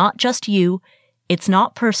 It's not just you. It's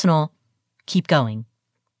not personal. Keep going.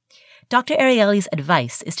 Dr. Ariely's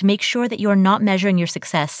advice is to make sure that you are not measuring your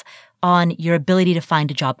success on your ability to find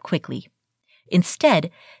a job quickly.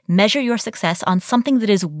 Instead, measure your success on something that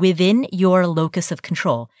is within your locus of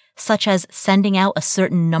control, such as sending out a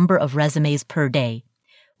certain number of resumes per day.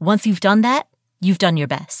 Once you've done that, you've done your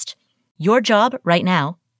best. Your job right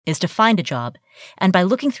now is to find a job. And by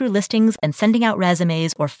looking through listings and sending out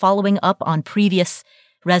resumes or following up on previous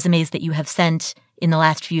resumes that you have sent in the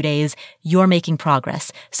last few days, you're making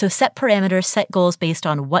progress. So set parameters, set goals based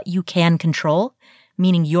on what you can control,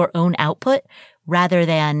 meaning your own output, rather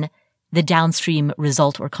than the downstream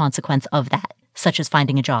result or consequence of that, such as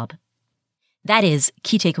finding a job. That is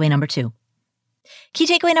key takeaway number 2. Key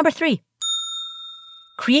takeaway number 3.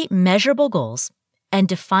 Create measurable goals and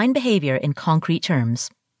define behavior in concrete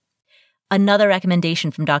terms. Another recommendation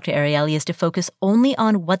from Dr. Ariely is to focus only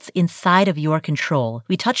on what's inside of your control.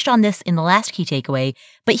 We touched on this in the last key takeaway,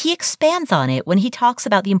 but he expands on it when he talks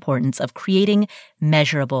about the importance of creating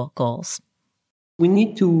measurable goals. We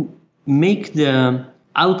need to make the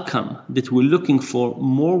outcome that we're looking for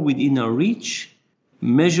more within our reach,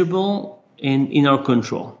 measurable, and in our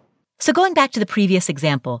control. So going back to the previous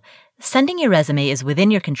example, sending your resume is within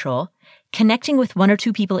your control, connecting with one or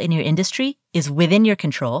two people in your industry is within your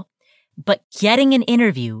control, but getting an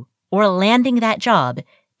interview or landing that job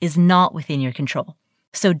is not within your control.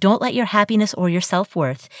 So don't let your happiness or your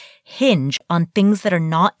self-worth hinge on things that are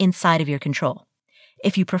not inside of your control.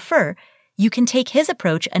 If you prefer, you can take his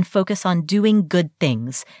approach and focus on doing good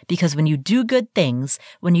things, because when you do good things,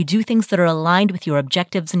 when you do things that are aligned with your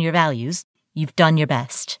objectives and your values, you've done your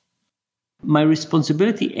best. My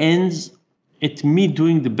responsibility ends at me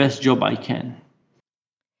doing the best job I can.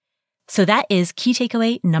 So that is key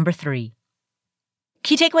takeaway number 3.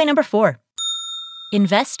 Key takeaway number 4.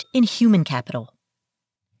 Invest in human capital.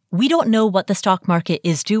 We don't know what the stock market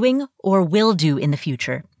is doing or will do in the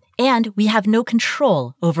future, and we have no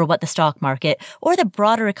control over what the stock market or the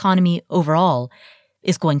broader economy overall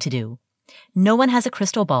is going to do. No one has a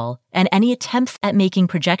crystal ball, and any attempts at making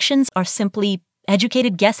projections are simply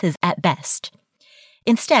educated guesses at best.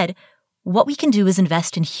 Instead, what we can do is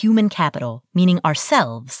invest in human capital, meaning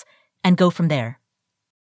ourselves, and go from there.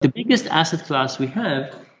 The biggest asset class we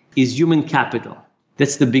have is human capital.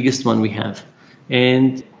 That's the biggest one we have.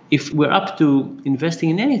 And if we're up to investing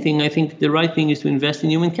in anything, I think the right thing is to invest in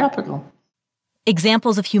human capital.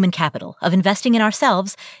 Examples of human capital, of investing in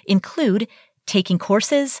ourselves, include taking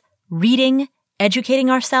courses, reading, educating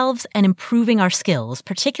ourselves, and improving our skills,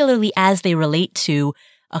 particularly as they relate to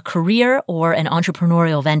a career or an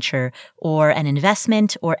entrepreneurial venture or an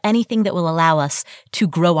investment or anything that will allow us to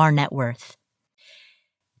grow our net worth.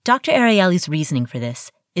 Dr. Ariely's reasoning for this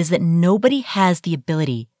is that nobody has the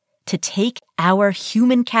ability to take our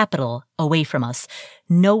human capital away from us.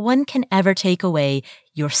 No one can ever take away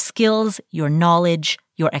your skills, your knowledge,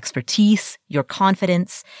 your expertise, your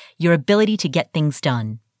confidence, your ability to get things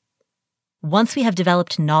done. Once we have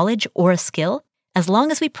developed knowledge or a skill, as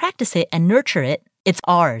long as we practice it and nurture it, it's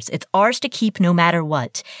ours. It's ours to keep no matter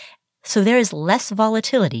what. So there is less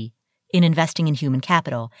volatility in investing in human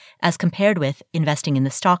capital as compared with investing in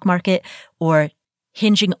the stock market or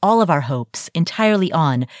hinging all of our hopes entirely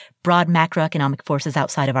on broad macroeconomic forces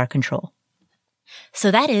outside of our control.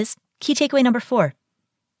 So that is key takeaway number 4.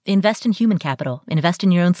 Invest in human capital. Invest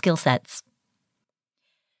in your own skill sets.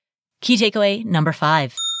 Key takeaway number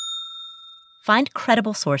 5. Find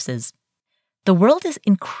credible sources. The world is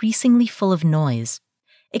increasingly full of noise.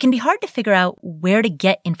 It can be hard to figure out where to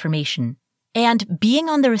get information. And being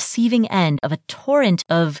on the receiving end of a torrent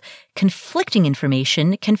of conflicting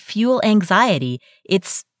information can fuel anxiety.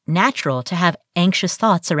 It's natural to have anxious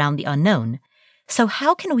thoughts around the unknown. So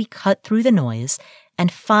how can we cut through the noise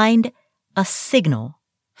and find a signal,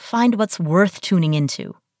 find what's worth tuning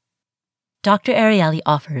into? Dr. Ariely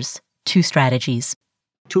offers 2 strategies.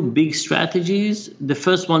 2 big strategies. The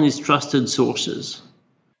first one is trusted sources.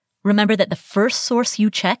 Remember that the first source you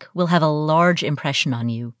check will have a large impression on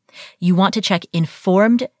you. You want to check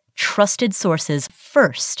informed, trusted sources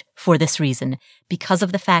first for this reason, because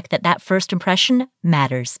of the fact that that first impression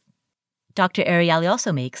matters. Dr. Ariely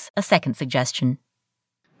also makes a second suggestion.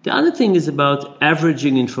 The other thing is about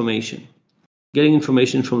averaging information, getting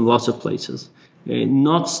information from lots of places,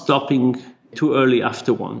 not stopping too early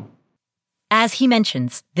after one. As he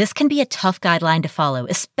mentions, this can be a tough guideline to follow,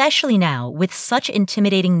 especially now with such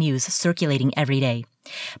intimidating news circulating every day.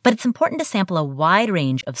 But it's important to sample a wide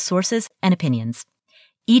range of sources and opinions.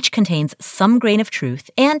 Each contains some grain of truth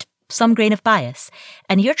and some grain of bias,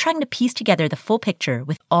 and you're trying to piece together the full picture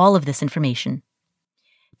with all of this information.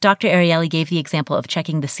 Dr. Ariely gave the example of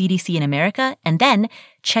checking the CDC in America and then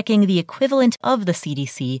checking the equivalent of the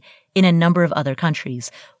CDC in a number of other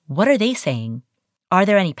countries. What are they saying? Are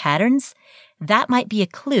there any patterns? That might be a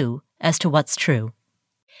clue as to what's true.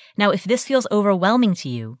 Now, if this feels overwhelming to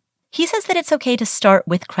you, he says that it's okay to start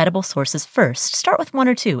with credible sources first. Start with 1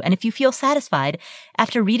 or 2, and if you feel satisfied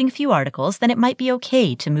after reading a few articles, then it might be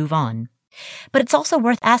okay to move on. But it's also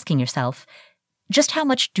worth asking yourself, just how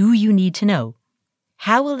much do you need to know?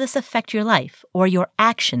 How will this affect your life or your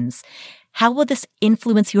actions? How will this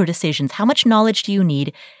influence your decisions? How much knowledge do you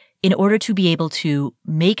need in order to be able to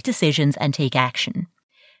make decisions and take action?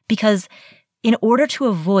 Because in order to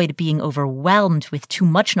avoid being overwhelmed with too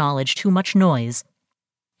much knowledge, too much noise,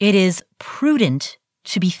 it is prudent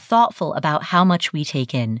to be thoughtful about how much we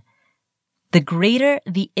take in. The greater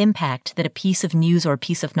the impact that a piece of news or a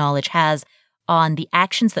piece of knowledge has on the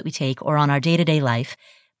actions that we take or on our day-to-day life,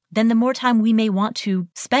 then the more time we may want to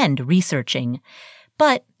spend researching.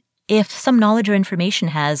 But if some knowledge or information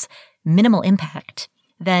has minimal impact,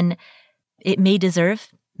 then it may deserve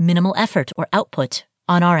minimal effort or output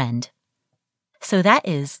on our end. So that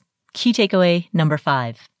is key takeaway number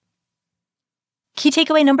 5. Key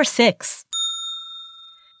takeaway number 6.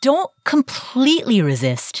 Don't completely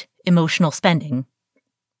resist emotional spending.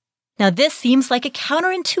 Now, this seems like a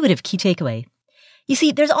counterintuitive key takeaway. You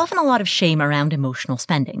see, there's often a lot of shame around emotional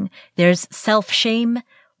spending. There's self-shame,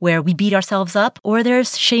 where we beat ourselves up, or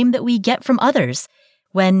there's shame that we get from others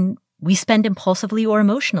when we spend impulsively or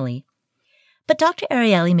emotionally. But Dr.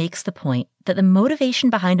 Ariely makes the point that the motivation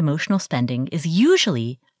behind emotional spending is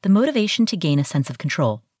usually the motivation to gain a sense of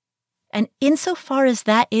control. And insofar as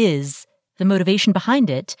that is the motivation behind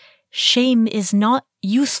it, shame is not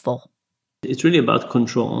useful. It's really about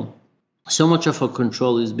control. So much of our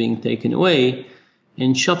control is being taken away,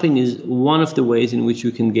 and shopping is one of the ways in which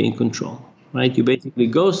you can gain control, right? You basically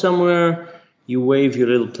go somewhere, you wave your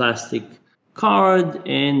little plastic card,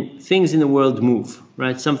 and things in the world move,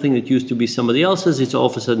 right? Something that used to be somebody else's, it's all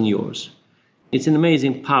of a sudden yours. It's an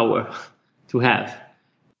amazing power to have.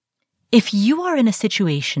 If you are in a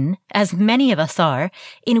situation, as many of us are,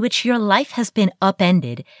 in which your life has been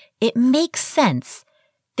upended, it makes sense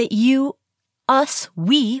that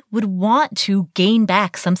we would want to gain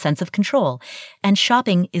back some sense of control. And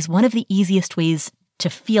shopping is one of the easiest ways to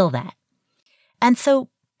feel that. And so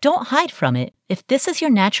don't hide from it. If this is your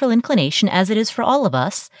natural inclination, as it is for all of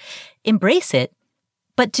us, embrace it,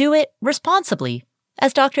 but do it responsibly.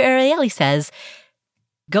 As Dr. Ariely says,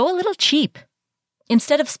 go a little cheap.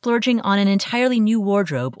 Instead of splurging on an entirely new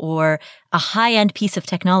wardrobe or a high-end piece of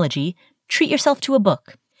technology, treat yourself to a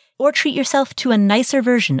book, or treat yourself to a nicer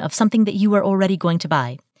version of something that you are already going to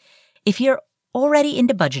buy. If you're already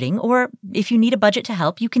into budgeting, or if you need a budget to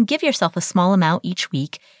help, you can give yourself a small amount each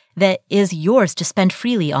week that is yours to spend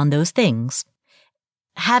freely on those things.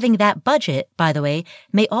 Having that budget, by the way,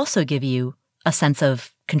 may also give you a sense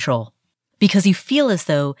of control, because you feel as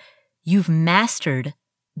though you've mastered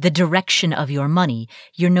the direction of your money.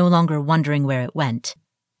 You're no longer wondering where it went.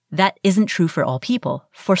 That isn't true for all people.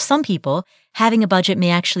 For some people, having a budget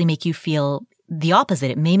may actually make you feel the opposite.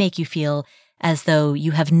 It may make you feel as though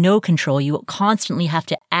you have no control. You constantly have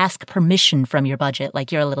to ask permission from your budget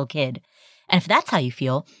like you're a little kid. And if that's how you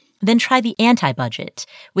feel, then try the anti-budget.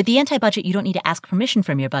 With the anti-budget, you don't need to ask permission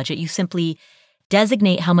from your budget. You simply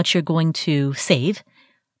designate how much you're going to save,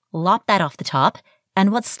 lop that off the top,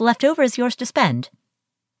 and what's left over is yours to spend.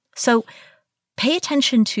 So pay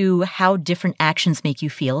attention to how different actions make you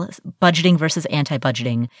feel, budgeting versus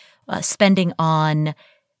anti-budgeting, spending on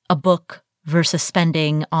a book versus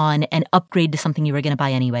spending on an upgrade to something you were going to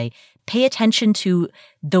buy anyway. Pay attention to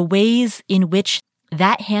the ways in which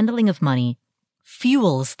that handling of money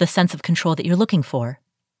fuels the sense of control that you're looking for.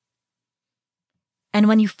 And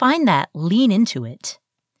when you find that, lean into it.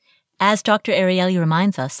 As Dr. Ariely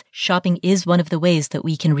reminds us, shopping is one of the ways that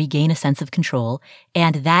we can regain a sense of control,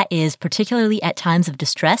 and that is, particularly at times of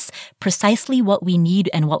distress, precisely what we need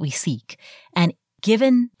and what we seek. And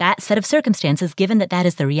given that set of circumstances, given that that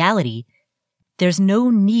is the reality, there's no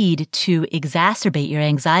need to exacerbate your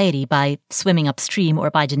anxiety by swimming upstream or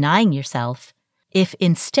by denying yourself, if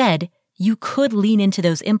instead you could lean into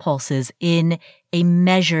those impulses in a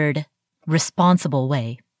measured, responsible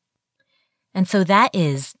way. And so that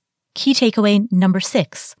is key takeaway number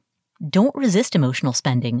 6. Don't resist emotional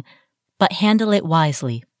spending, but handle it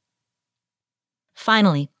wisely.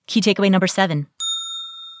 Finally, key takeaway number 7.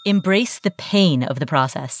 Embrace the pain of the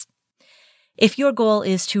process. If your goal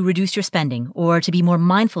is to reduce your spending or to be more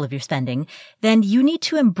mindful of your spending, then you need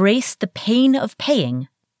to embrace the pain of paying.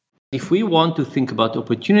 If we want to think about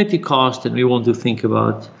opportunity cost and we want to think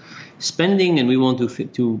about spending and we want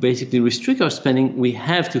to basically restrict our spending, we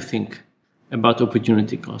have to think about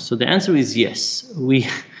opportunity cost. So the answer is yes.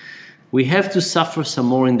 We have to suffer some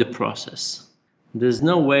more in the process. There's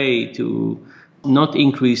no way to not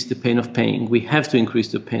increase the pain of paying. We have to increase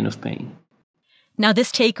the pain of paying. Now,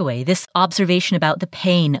 this takeaway, this observation about the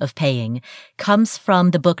pain of paying, comes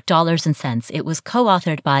from the book Dollars and Cents. It was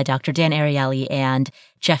co-authored by Dr. Dan Ariely and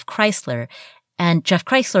Jeff Kreisler. And Jeff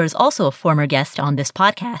Kreisler is also a former guest on this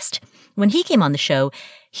podcast. When he came on the show,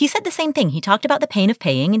 he said the same thing. He talked about the pain of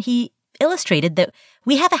paying, and he illustrated that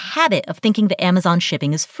we have a habit of thinking that Amazon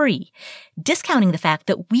shipping is free, discounting the fact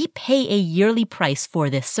that we pay a yearly price for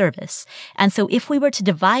this service. And so if we were to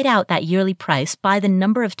divide out that yearly price by the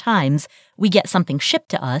number of times we get something shipped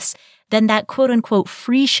to us, then that quote-unquote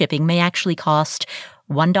free shipping may actually cost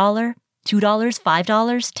 $1, $2, $5,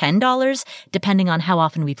 $10, depending on how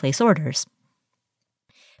often we place orders.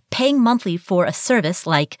 Paying monthly for a service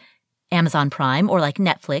like Amazon Prime or like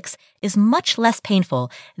Netflix is much less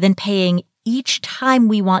painful than paying each time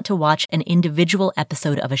we want to watch an individual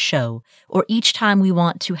episode of a show, or each time we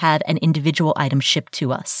want to have an individual item shipped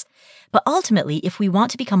to us. But ultimately, if we want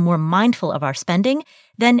to become more mindful of our spending,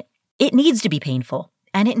 then it needs to be painful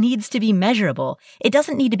and it needs to be measurable. It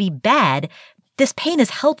doesn't need to be bad. This pain is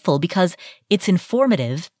helpful because it's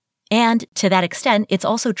informative, and to that extent, it's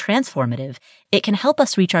also transformative. It can help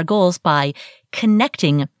us reach our goals by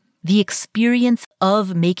connecting the experience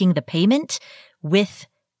of making the payment with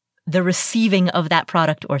the receiving of that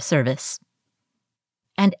product or service.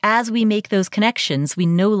 And as we make those connections, we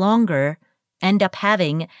no longer end up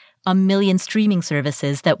having a million streaming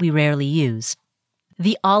services that we rarely use.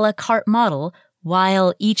 The a la carte model,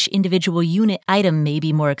 while each individual unit item may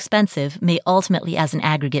be more expensive, may ultimately as an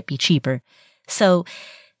aggregate be cheaper. So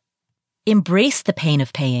embrace the pain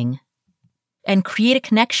of paying and create a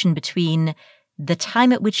connection between the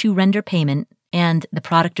time at which you render payment and the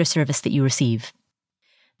product or service that you receive.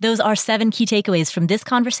 Those are 7 key takeaways from this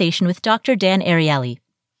conversation with Dr. Dan Ariely.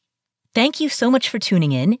 Thank you so much for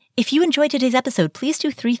tuning in. If you enjoyed today's episode, please do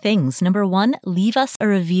 3 things. Number 1, leave us a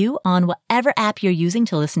review on whatever app you're using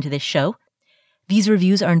to listen to this show. These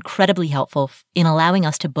reviews are incredibly helpful in allowing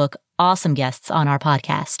us to book awesome guests on our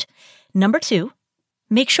podcast. Number 2,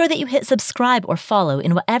 make sure that you hit subscribe or follow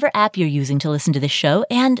in whatever app you're using to listen to this show.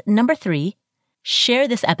 And number 3, share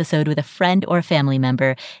this episode with a friend or family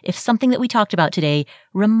member. If something that we talked about today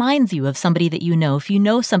reminds you of somebody that you know, if you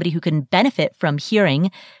know somebody who can benefit from hearing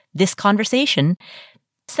this conversation,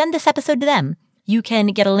 send this episode to them. You can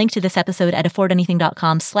get a link to this episode at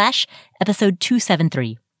affordanything.com/episode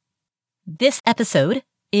 273. This episode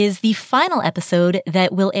is the final episode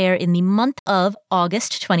that will air in the month of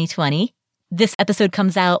August 2020. This episode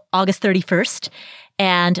comes out August 31st.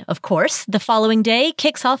 And of course, the following day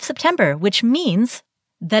kicks off September, which means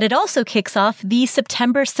that it also kicks off the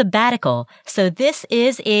September sabbatical. So this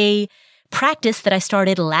is a practice that I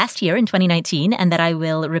started last year in 2019 and that I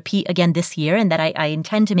will repeat again this year and that I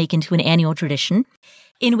intend to make into an annual tradition,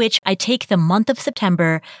 in which I take the month of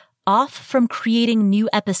September off from creating new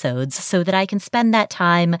episodes so that I can spend that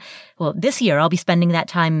time, well, this year I'll be spending that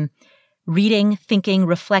time reading, thinking,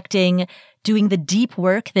 reflecting, doing the deep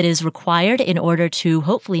work that is required in order to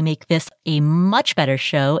hopefully make this a much better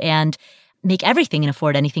show and make everything in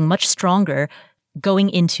Afford Anything much stronger going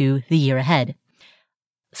into the year ahead.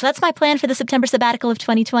 So that's my plan for the September sabbatical of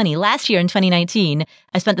 2020. Last year in 2019,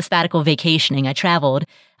 I spent the sabbatical vacationing. I traveled.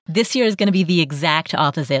 This year is going to be the exact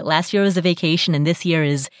opposite. Last year was a vacation, and this year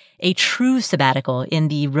is a true sabbatical in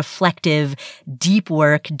the reflective, deep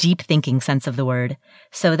work, deep thinking sense of the word.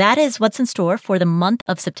 So that is what's in store for the month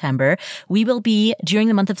of September. We will be, during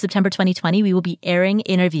the month of September 2020, we will be airing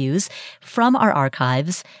interviews from our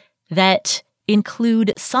archives that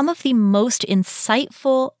include some of the most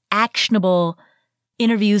insightful, actionable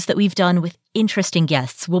interviews that we've done with interesting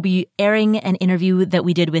guests. We'll be airing an interview that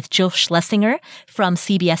we did with Jill Schlesinger from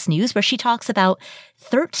CBS News, where she talks about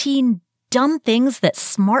 13 dumb things that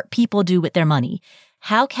smart people do with their money.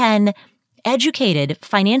 How can educated,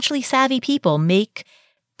 financially savvy people make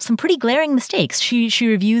some pretty glaring mistakes? She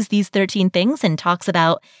reviews these 13 things and talks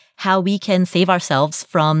about how we can save ourselves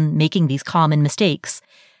from making these common mistakes.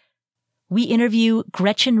 We interview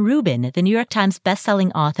Gretchen Rubin, the New York Times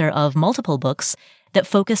bestselling author of multiple books that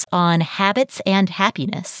focus on habits and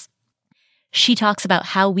happiness. She talks about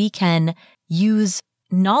how we can use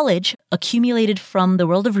knowledge accumulated from the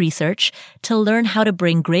world of research to learn how to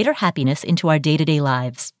bring greater happiness into our day-to-day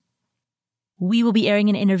lives. We will be airing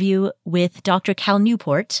an interview with Dr. Cal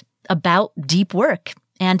Newport about deep work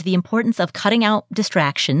and the importance of cutting out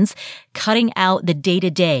distractions, cutting out the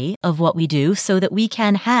day-to-day of what we do so that we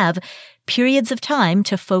can have periods of time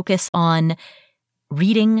to focus on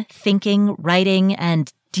reading, thinking, writing,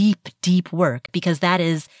 and deep, deep work, because that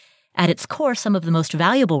is, at its core, some of the most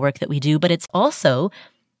valuable work that we do, but it's also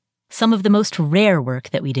some of the most rare work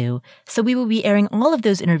that we do. So we will be airing all of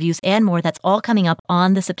those interviews and more. That's all coming up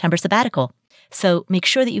on the September sabbatical. So make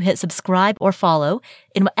sure that you hit subscribe or follow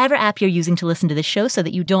in whatever app you're using to listen to this show so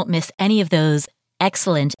that you don't miss any of those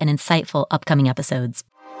excellent and insightful upcoming episodes.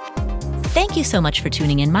 Thank you so much for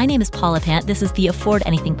tuning in. My name is Paula Pant. This is the Afford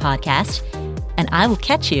Anything podcast, and I will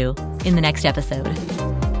catch you in the next episode.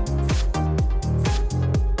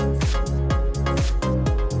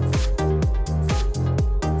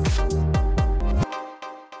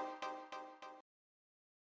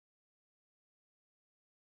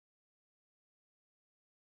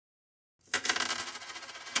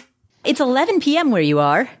 It's 11 p.m. where you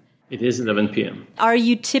are. It is 11 p.m. Are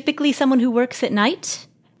you typically someone who works at night?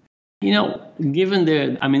 Given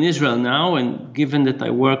that I'm in Israel now, and given that I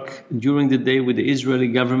work during the day with the Israeli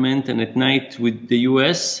government and at night with the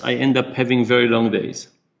US, I end up having very long days.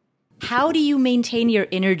 How do you maintain your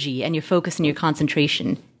energy and your focus and your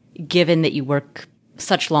concentration, given that you work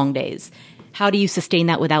such long days? How do you sustain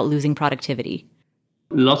that without losing productivity?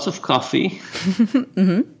 Lots of coffee.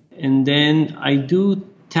 Mm-hmm. And then I do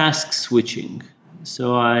task switching.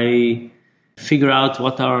 So I figure out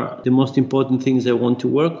what are the most important things I want to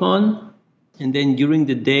work on. And then during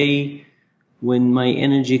the day, when my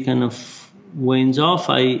energy kind of wanes off,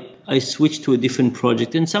 I switch to a different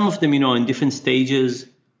project. And some of them, in different stages.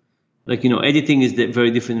 Like, editing is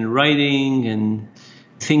very different than writing, and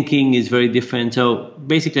thinking is very different. So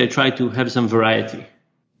basically, I try to have some variety.